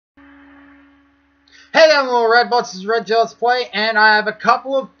Hey there, little Redbots, this is Red Let's Play, and I have a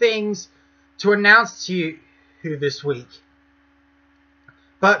couple of things to announce to you this week.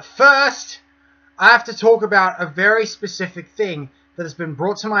 But first, I have to talk about a very specific thing that has been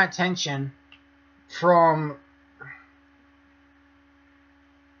brought to my attention from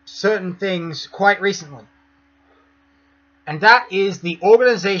certain things quite recently. And that is the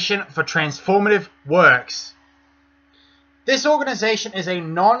Organization for Transformative Works. This organization is a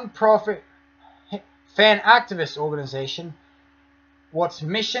non-profit fan activist organization. What's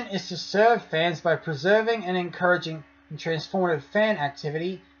mission is to serve fans by preserving and encouraging transformative fan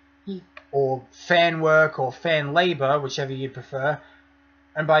activity, or fan work, or fan labor, whichever you prefer,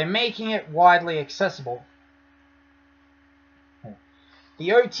 and by making it widely accessible. The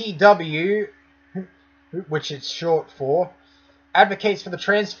OTW, which it's short for, advocates for the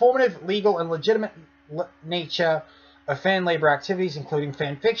transformative, legal, and legitimate nature of fan labor activities, including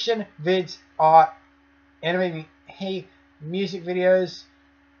fan fiction, vids, art, anime, music videos,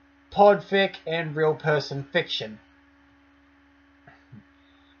 podfic, and real-person fiction.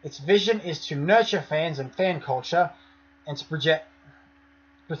 Its vision is to nurture fans and fan culture, and to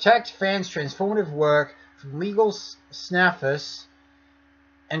protect fans' transformative work from legal snaffus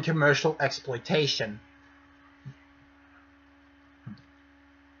and commercial exploitation.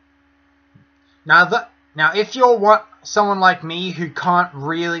 Now, if you're someone like me who can't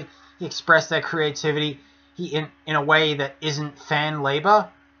really express their creativity in a way that isn't fan labor,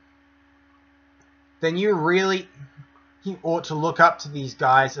 then you ought to look up to these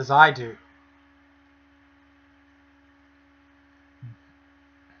guys as I do.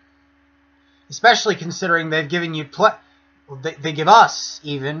 Especially considering they've given you they give us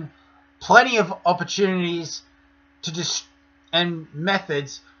even plenty of opportunities and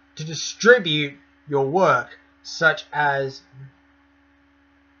methods to distribute your work, such as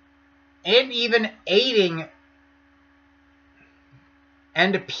and even aiding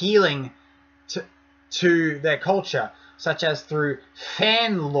and appealing to their culture, such as through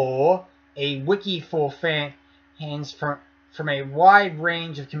FanLore, a wiki for fans from a wide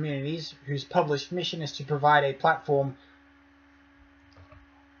range of communities whose published mission is to provide a platform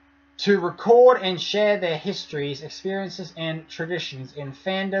to record and share their histories, experiences, and traditions in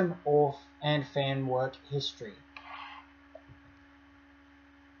fandom and fan work history.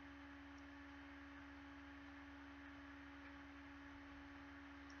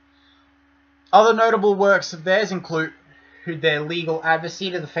 Other notable works of theirs include their legal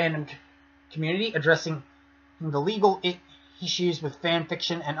advocacy to the fandom community, addressing the legal issues with fan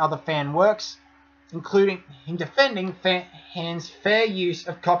fiction and other fan works, including defending fans' fair use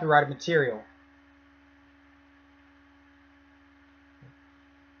of copyrighted material.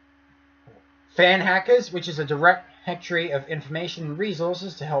 Fan Hackers, which is a directory of information and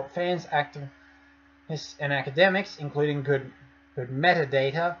resources to help fans, activists, and academics, including good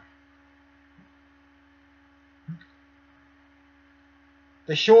metadata.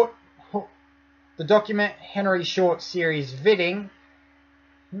 The documentary short series Vidding,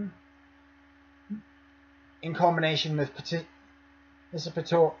 in combination with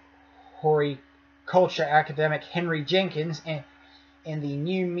participatory culture academic Henry Jenkins and the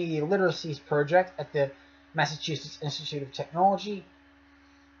New Media Literacies Project at the Massachusetts Institute of Technology.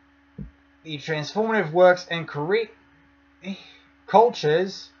 The Transformative Works and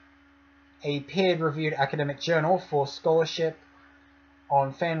Cultures, a peer-reviewed academic journal for scholarship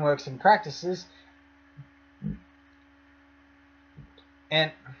on fan works and practices,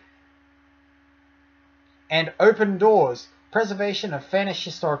 and Open Doors, preservation of fanish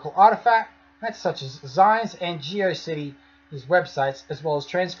historical artifacts such as Zines and GeoCities websites, as well as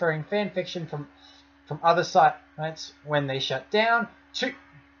transferring fan fiction from other sites when they shut down to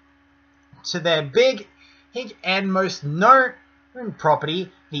their big and most known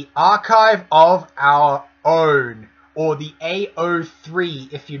property, the Archive of Our Own, or the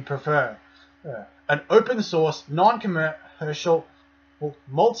AO3 if you'd prefer. An open source, non-commercial,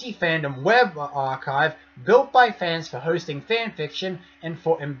 multi-fandom web archive built by fans for hosting fan fiction and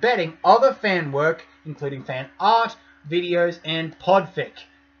for embedding other fan work, including fan art, videos, and podfic.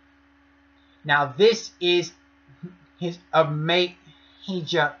 Now this is a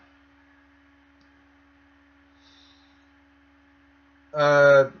major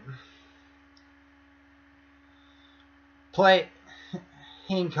playing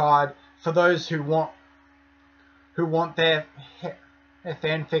card for those who want their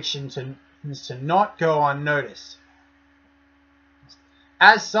fan fiction to not go unnoticed.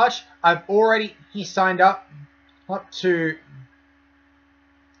 As such, I've already signed up to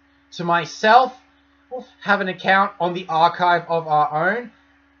myself, have an account on the Archive of Our Own,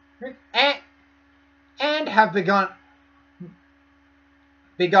 and have begun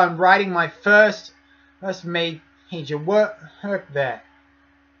writing my first major work there.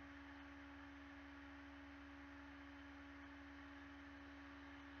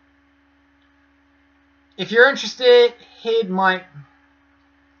 If you're interested,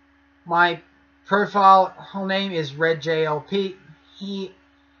 my profile name is RedJLP.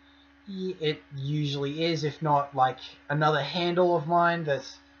 It usually is, if not like another handle of mine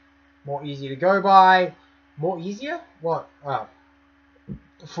that's more easy to go by. More easier? What? Oh,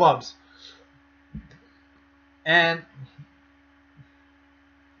 Flubs. And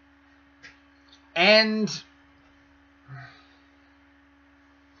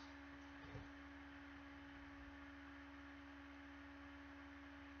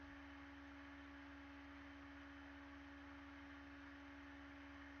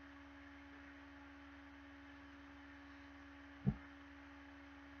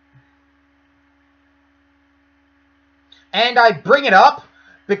I bring it up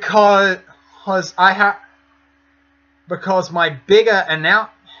because my bigger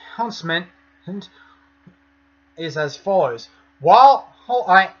announcement is as follows. While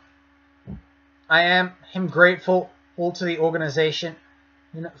I am grateful to the organization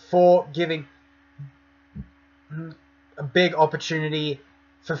for giving a big opportunity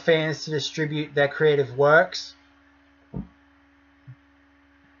for fans to distribute their creative works,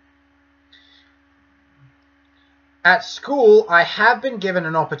 at school, I have been given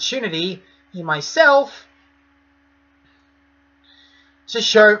an opportunity myself to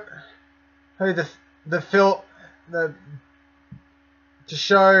show to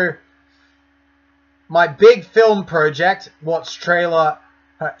show my big film project. What's trailer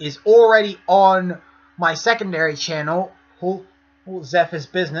is already on my secondary channel, Zephyr's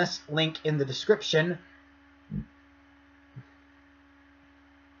Business, link in the description.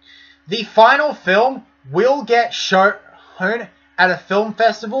 The final film will get shown at a film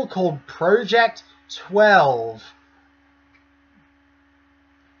festival called Project 12.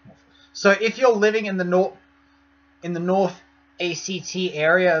 So if you're living in the North ACT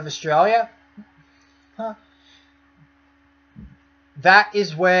area of Australia, that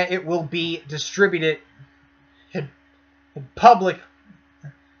is where it will be distributed in public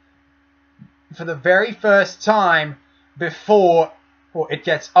for the very first time before it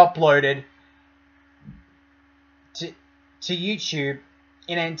gets uploaded to YouTube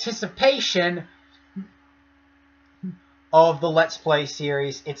in anticipation of the Let's Play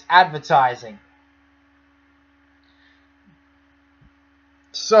series it's advertising.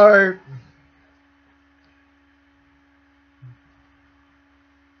 So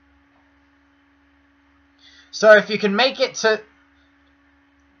if you can make it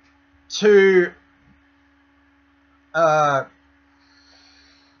to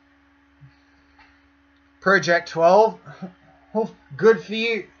Project 12, good for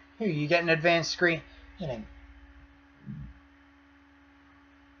you. You get an advanced screening.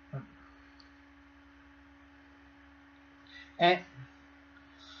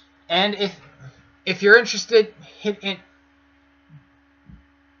 And if you're interested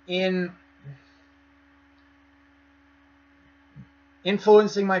in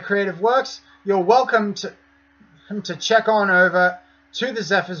influencing my creative works, you're welcome to check on over to the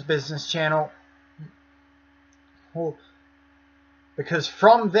Zephyr's Business channel, because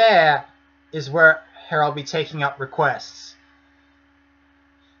from there is where I'll be taking up requests.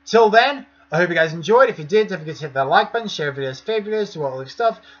 Till then, I hope you guys enjoyed. If you did, don't forget to hit that like button, share videos, favorite videos, do all the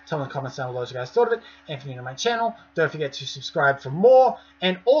stuff. Tell me in the comments down below what you guys thought of it. And if you're new to my channel, don't forget to subscribe for more.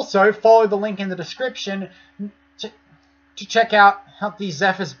 And also follow the link in the description to check out the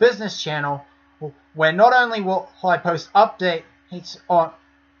Zephyr's Business channel, where not only will I post updates on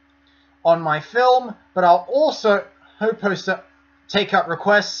my film, but I'll also take up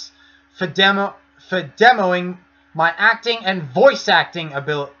requests for demoing my acting and voice acting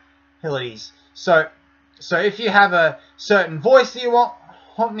abilities. So if you have a certain voice that you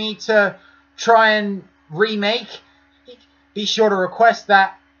want me to try and remake, be sure to request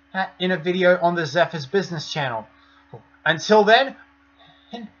that in a video on the Zephyr's Business channel. Until then,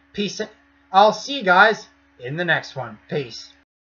 peace. I'll see you guys in the next one. Peace.